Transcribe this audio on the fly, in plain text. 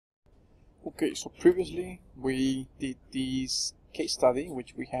Okay, so previously we did this case study in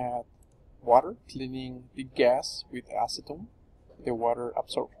which we had water cleaning the gas with acetone. The water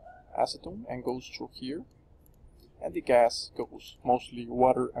absorbs acetone and goes through here, and the gas goes mostly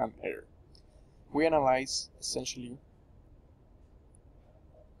water and air. We analyze essentially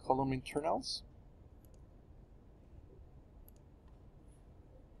column internals.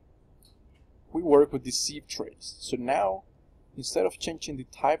 We work with the sieve trays. So now, instead of changing the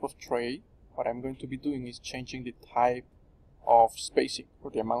type of tray, what I'm going to be doing is changing the type of spacing, or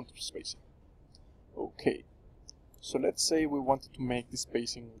the amount of spacing. Okay, so let's say we wanted to make the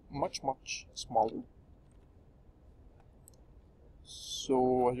spacing much smaller.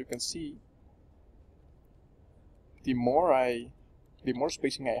 So as you can see, the more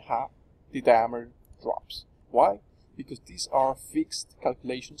spacing I have, the diameter drops. Why? Because these are fixed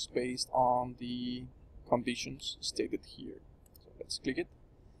calculations based on the conditions stated here. So let's click it.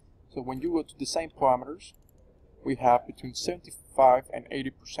 So when you go to design parameters, we have between 75 and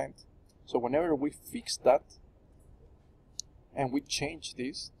 80%. So whenever we fix that and we change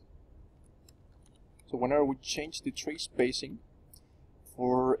this, so whenever we change the tray spacing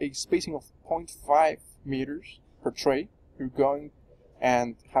for a spacing of 0.5 meters per tray, you're going,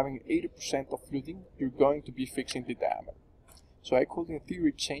 and having 80% of fluting, you're going to be fixing the diameter. So I could in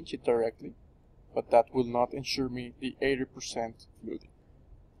theory change it directly, but that will not ensure me the 80% fluting.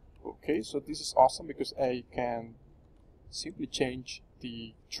 Okay, so this is awesome because I can simply change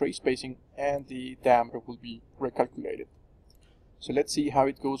the tray spacing and the diameter will be recalculated. So let's see how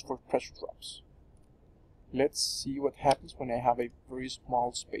it goes for pressure drops. Let's see what happens when I have a very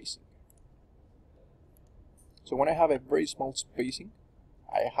small spacing. So when I have a very small spacing,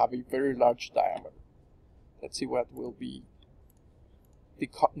 I have a very large diameter. Let's see what will be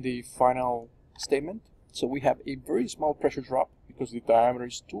the final statement. So we have a very small pressure drop because the diameter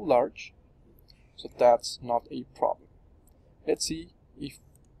is too large, so that's not a problem. Let's see if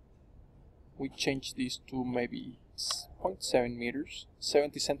we change this to maybe 0.7 meters,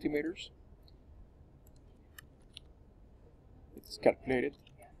 70 centimeters. It's calculated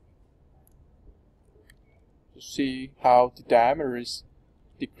to see how the diameter is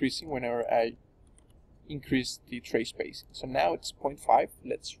decreasing whenever I increase the tray spacing. So now it's 0.5.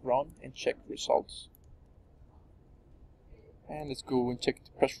 Let's run and check results. And let's go and check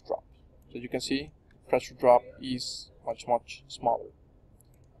the pressure drop. So you can see the pressure drop is much smaller.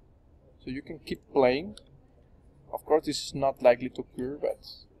 So you can keep playing. Of course this is not likely to occur, but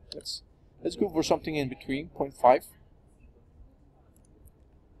let's go for something in between 0.5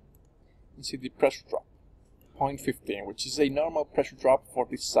 and see the pressure drop. 0.15, which is a normal pressure drop for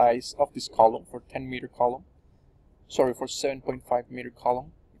the size of this column, for 10 meter column. Sorry, for 7.5 meter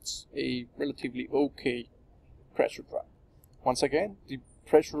column. It's a relatively okay pressure drop. Once again, the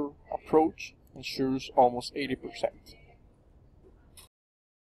pressure approach ensures almost 80%.